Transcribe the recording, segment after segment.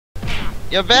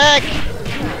You're back!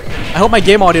 I hope my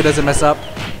game audio doesn't mess up.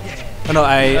 Oh no,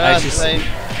 I actually... Same.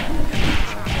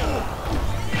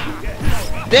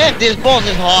 Damn, this boss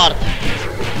is hard!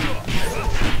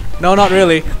 No, not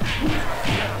really.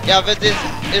 Yeah, but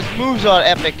his moves are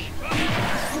epic.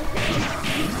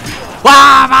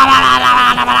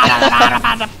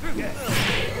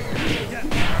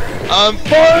 I'm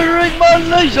firing my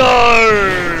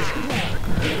laser!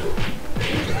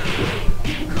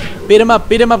 Beat him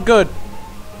up good.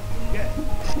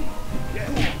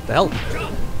 The hell?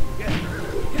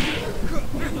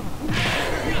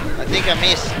 I think I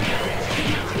missed.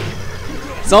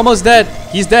 He's almost dead.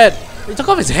 He's dead. He took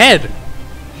off his head.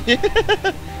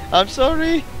 I'm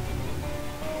sorry.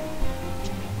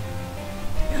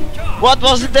 What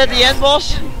was it at the end,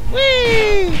 boss?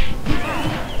 Whee!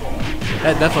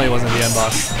 That definitely wasn't the end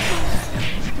boss.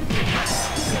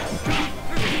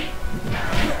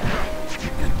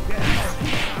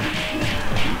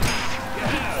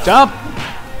 Jump!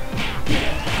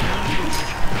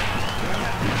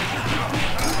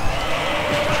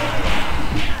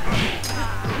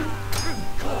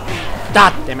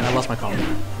 God damn it, I lost my combo.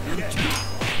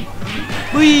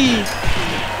 Whee!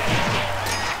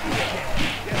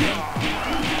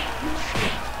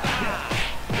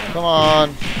 Come on.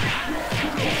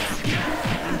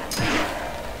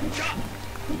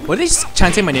 What is he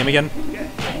chanting my name again?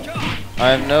 I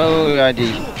have no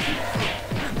idea.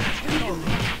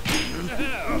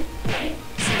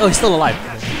 Oh, he's still alive.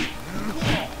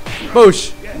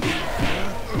 Boosh!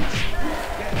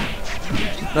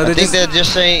 No, I think they're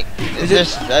just saying,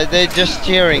 they're just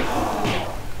cheering.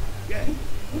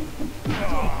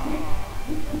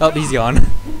 Oh, he's gone.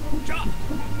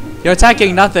 You're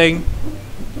attacking nothing.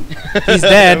 He's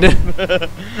dead.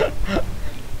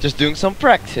 Just doing some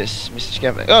practice, Mr.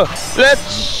 Scamp. Oh,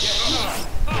 let's.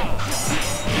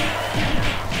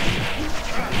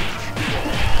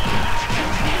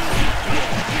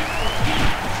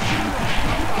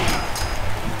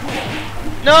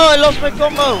 No, I lost my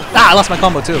combo. Ah, I lost my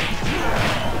combo too.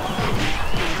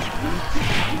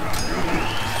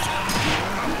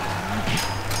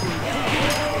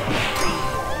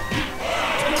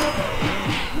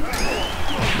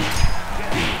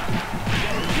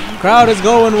 Crowd is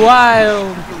going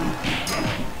wild.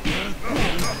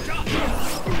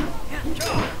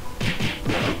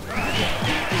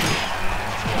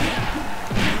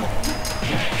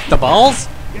 The balls?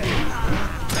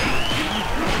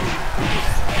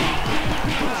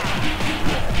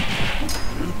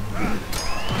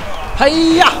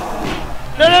 Hiya!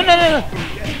 No.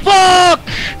 Fuck!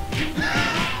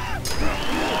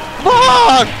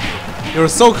 Fuck! You were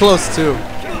so close too.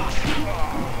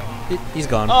 He's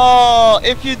gone. Oh,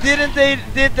 if you didn't, they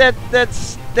did that.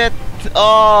 That.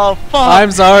 Oh, fuck!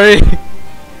 I'm sorry.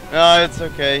 No, it's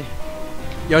okay.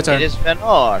 Your turn. It is Van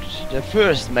Art, the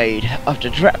first mate of the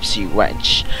Drapsy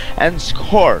wench and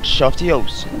scourge of the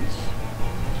oceans.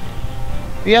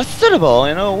 We are suitable,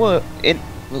 you know.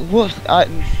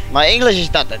 My English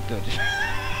is not that good.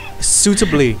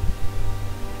 Suitably.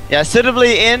 Yeah,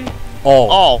 suitably in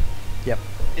all. Yep.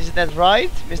 Isn't that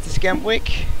right, Mr.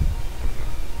 Scampwick?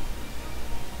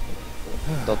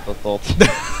 Dot.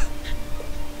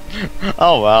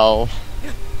 Oh well.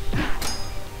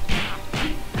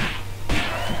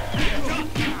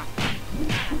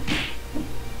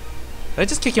 Did I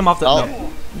just kick him off the? Oh.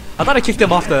 No. I thought I kicked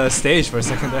him off the stage for a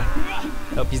second there.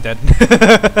 Oh, he's dead.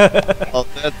 Oh,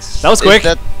 that was quick.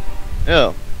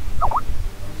 Yeah.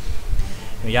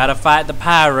 We gotta fight the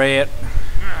pirate.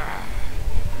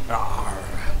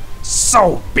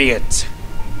 So be it.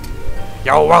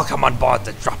 You're welcome on board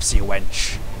the Dropsy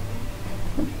wench.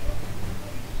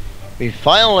 We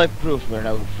finally proved we're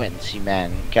no fancy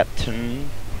man, Captain.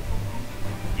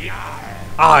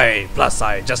 I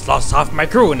just lost half my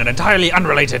crew in an entirely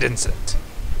unrelated incident.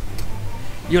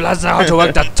 You lads know how to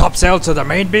work that topsail to the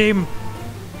main beam?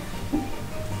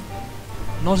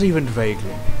 Not even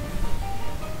vaguely.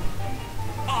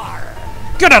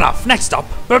 Good enough. Next up,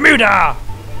 Bermuda.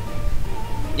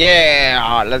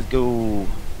 Yeah, let's go.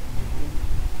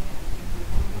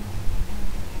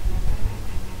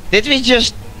 Did we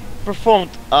just perform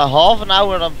a half an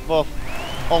hour of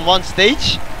on one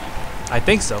stage? I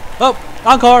think so. Oh,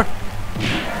 encore.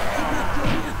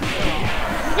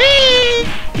 Whee!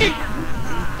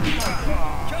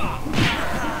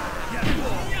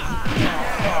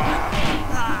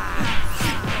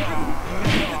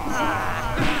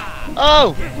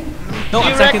 Oh! No,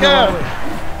 I'm taking the wrong way.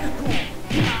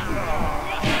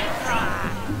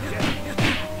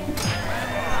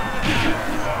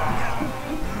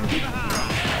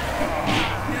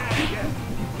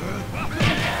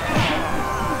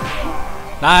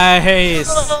 Nice.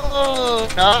 Oh,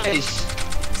 nice.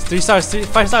 3 stars,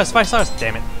 5 stars, 5 stars.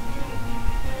 Damn it.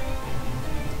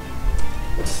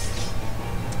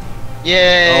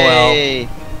 Yay. Oh well.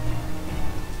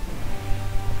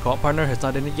 Co-op partner has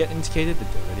not yet indicated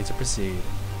that they're ready to proceed.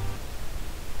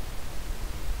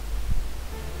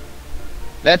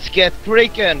 Let's get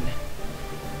breaking.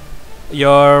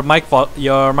 Your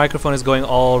microphone is going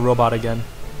all robot again.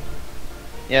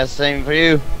 Yeah, same for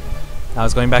you. Now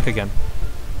it's going back again.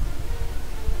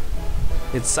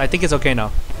 I think it's okay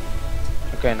now.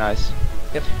 Okay, nice.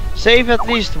 Yep. Save at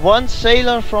least one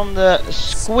sailor from the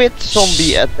squid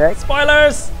zombie attack.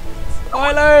 Spoilers!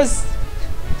 Spoilers!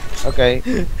 Okay.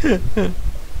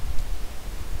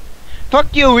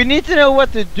 Fuck you, we need to know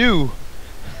what to do.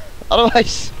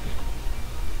 Otherwise...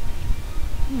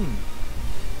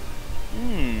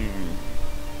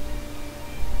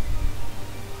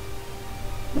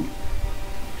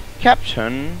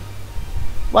 Captain,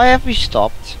 why have we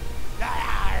stopped?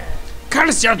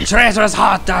 Curse your traitorous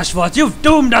heart, Dashwood! You've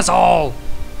doomed us all!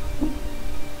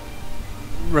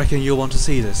 Reckon you'll want to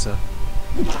see this, sir.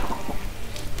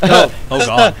 Oh, oh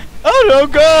god. Oh no,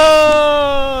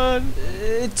 god!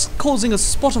 It's causing a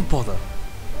spot of bother.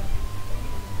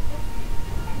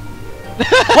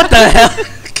 What the hell?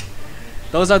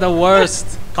 Those are the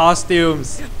worst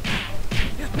costumes.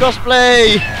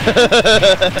 Cosplay!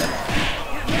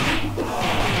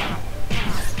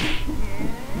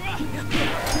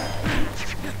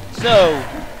 So,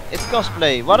 it's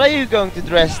cosplay. What are you going to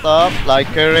dress up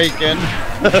like a Reagan?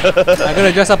 I'm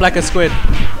gonna dress up like a squid.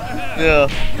 Yeah.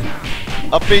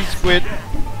 A pink squid.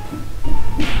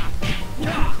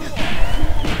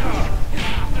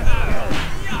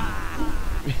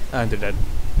 I'm dead.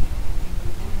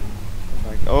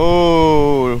 Like,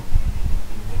 oh,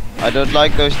 I don't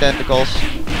like those tentacles.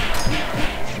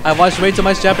 I watched way too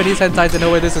much Japanese hentai to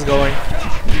know where this is going.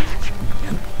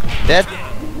 That's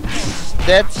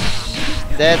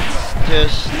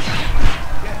just...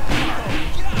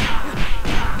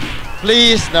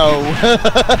 Please no.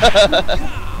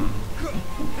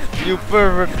 You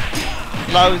pervert,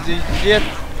 lousy shit.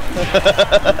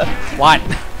 What?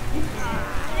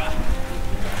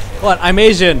 What? I'm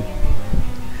Asian.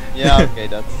 Yeah, okay,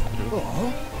 that's true.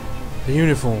 The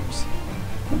uniforms.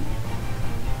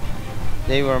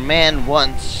 They were men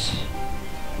once.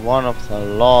 One of the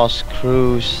lost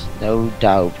crews, no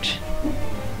doubt.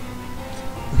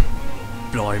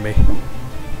 Blimey.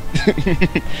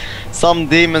 Some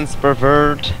demons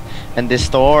pervert and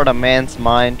distort a man's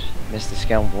mind, Mr.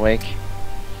 Scumwick.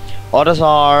 Others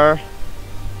are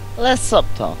less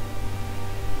subtle.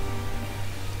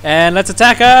 And let's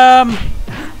attack him!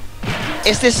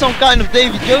 Is this some kind of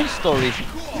Davy Jones story?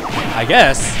 I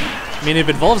guess. I mean, it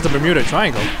involves the Bermuda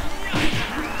Triangle.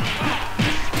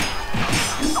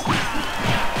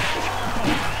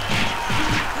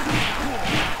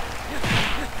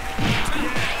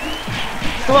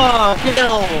 Come on,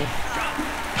 kill!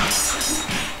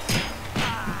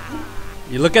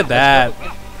 You look at that.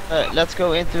 Let's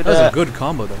go into That was a good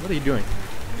combo, though. What are you doing?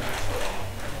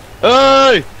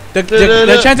 Hey!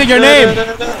 They're chanting your name!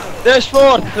 Dash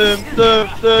forward!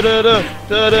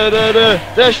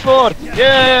 Dash forward!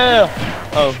 Yeah!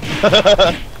 Oh.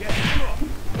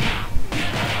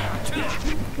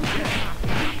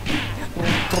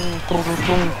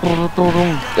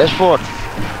 Dash forward!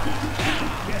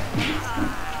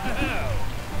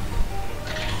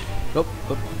 Oh,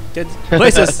 oh, get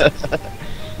places!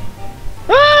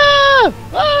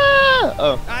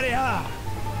 Oh.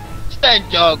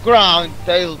 Stand your ground,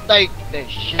 they'll take the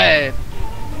ship.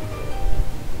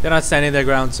 They're not standing their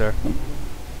ground, sir.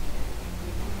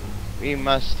 We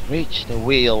must reach the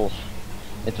wheel.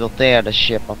 It will tear the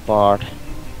ship apart.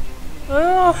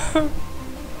 There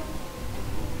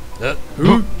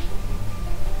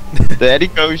he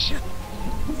goes.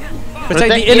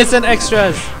 Protect the innocent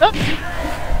extras!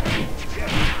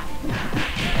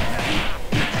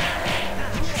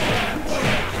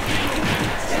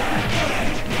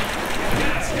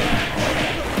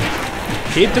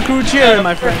 Keep the crew cheering,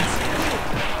 my friends.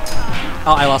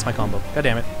 Oh, I lost my combo. God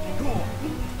damn it.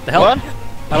 The hell? What?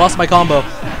 I lost my combo.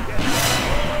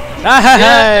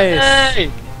 Nice!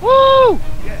 Yay! Woo!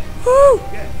 Woo!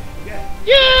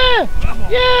 Yeah!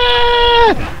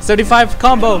 Yeah! 75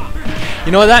 combo.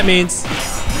 You know what that means?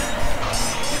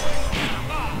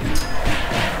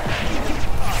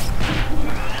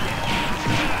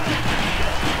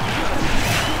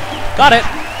 Got it.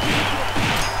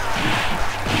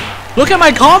 Look at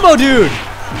my combo, dude.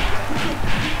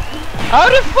 How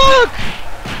the fuck?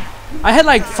 I had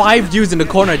like 5 dudes in the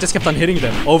corner. I just kept on hitting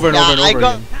them over and over and over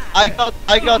again. I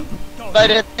got by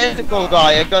the tentacle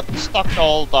guy. I got stuck the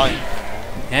whole time.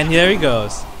 And here he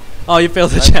goes. Oh, you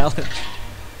failed the challenge.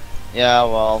 Yeah,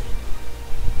 well.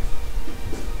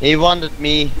 He wanted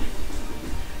me.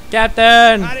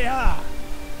 Captain!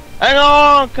 Hang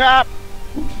on, Cap!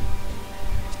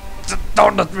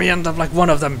 Don't let me end up like one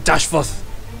of them, Dashforth.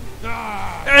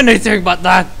 Anything but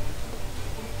that.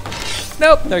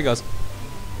 Nope, there he goes.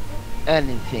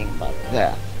 Anything but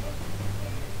that.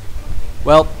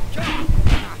 Well,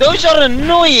 those are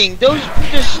annoying. Those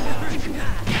just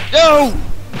no.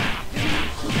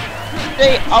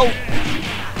 Stay out.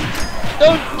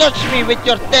 Don't touch me with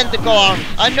your tentacle arms.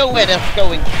 I know where that's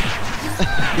going.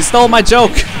 you stole my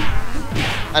joke.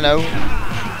 I know.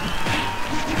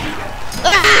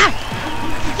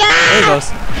 There he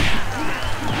goes.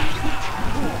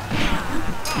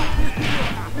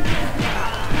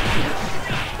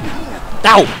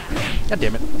 Ow! God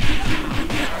damn it.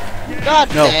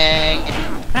 God No. dang it.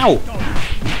 Ow!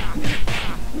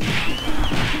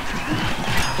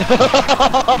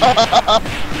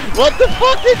 What the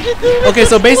fuck did you do? Okay,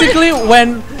 so basically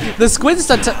when the squids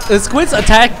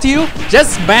attacked you,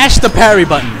 just mash the parry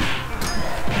button.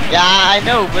 Yeah, I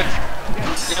know, but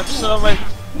you have so much.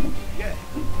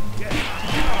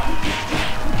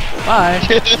 Bye.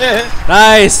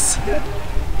 Nice!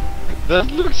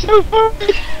 That looks so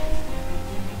funny.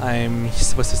 I'm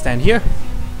supposed to stand here.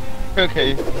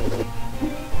 Okay.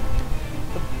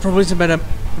 Probably a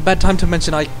bad time to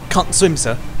mention I can't swim,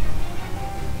 sir.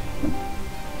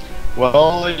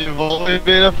 Well, you've always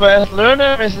been a fast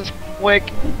learner, Mrs.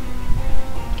 Quick.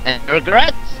 And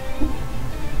regrets?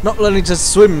 Not learning to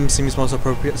swim seems most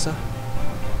appropriate, sir.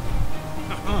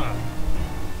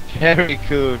 Very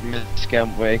good, Miss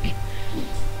Scamwick.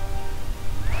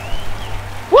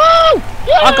 Woo!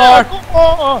 Yeah! Encore!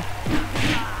 Oh!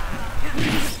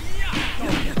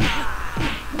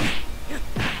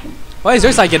 Why is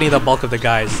your side getting the bulk of the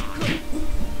guys?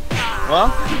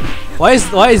 What?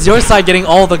 Why is your side getting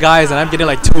all the guys and I'm getting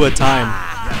like 2 at a time?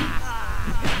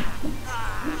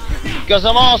 Because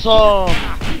I'm awesome!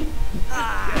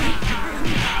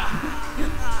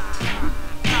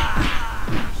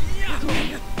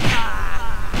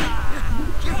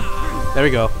 There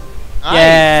we go. Nice.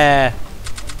 Yeah!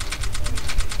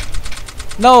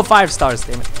 No 5 stars,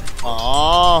 damn it.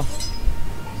 Aww.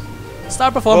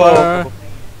 Star performer! Whoa.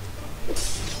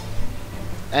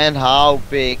 And how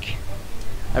big?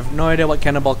 I have no idea what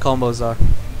cannonball combos are.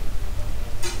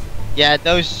 Yeah,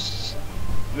 those...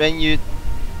 When you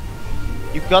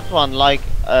got one like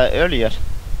earlier.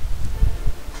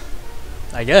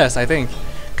 I guess, I think.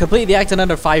 Complete the act in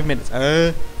under 5 minutes.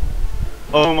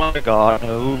 Oh my god,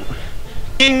 oh.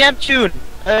 King Neptune!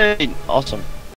 Hey, awesome.